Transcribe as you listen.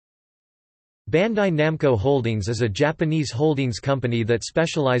Bandai Namco Holdings is a Japanese holdings company that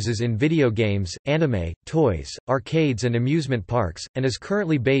specializes in video games, anime, toys, arcades and amusement parks, and is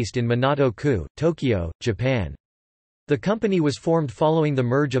currently based in Minato-ku, Tokyo, Japan. The company was formed following the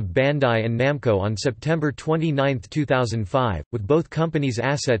merge of Bandai and Namco on September 29, 2005, with both companies'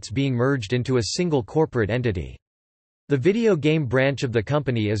 assets being merged into a single corporate entity. The video game branch of the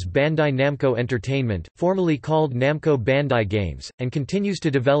company is Bandai Namco Entertainment, formerly called Namco Bandai Games, and continues to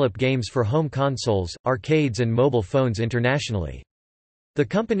develop games for home consoles, arcades and mobile phones internationally. The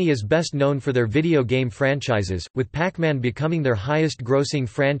company is best known for their video game franchises, with Pac-Man becoming their highest-grossing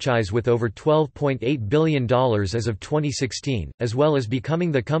franchise with over $12.8 billion as of 2016, as well as becoming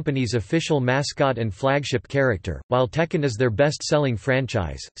the company's official mascot and flagship character, while Tekken is their best-selling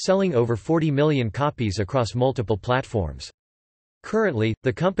franchise, selling over 40 million copies across multiple platforms. Currently,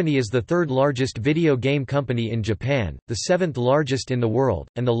 the company is the third-largest video game company in Japan, the seventh-largest in the world,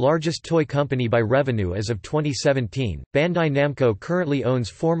 and the largest toy company by revenue as of 2017. Bandai Namco currently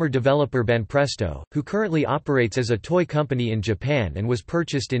owns former developer Banpresto, who currently operates as a toy company in Japan and was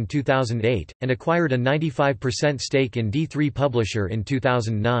purchased in 2008, and acquired a 95% stake in D3 Publisher in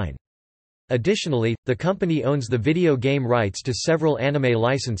 2009. Additionally, the company owns the video game rights to several anime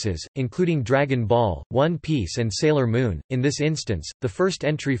licenses, including Dragon Ball, One Piece and Sailor Moon. In this instance, the first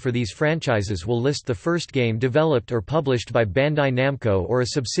entry for these franchises will list the first game developed or published by Bandai Namco or a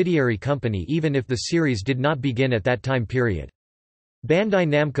subsidiary company even if the series did not begin at that time period. Bandai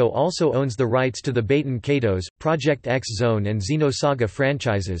Namco also owns the rights to the Baten Kaitos, Project X Zone and Xenosaga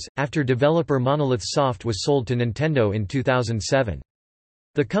franchises, after developer Monolith Soft was sold to Nintendo in 2007.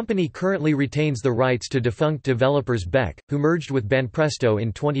 The company currently retains the rights to defunct developers Beck, who merged with Banpresto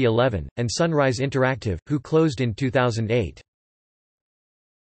in 2011, and Sunrise Interactive, who closed in 2008.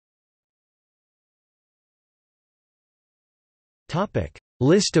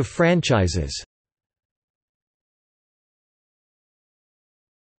 List of franchises.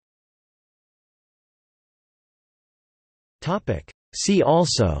 See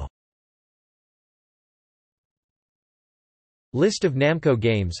also: List of Namco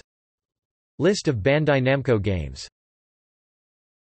games, List of Bandai Namco games.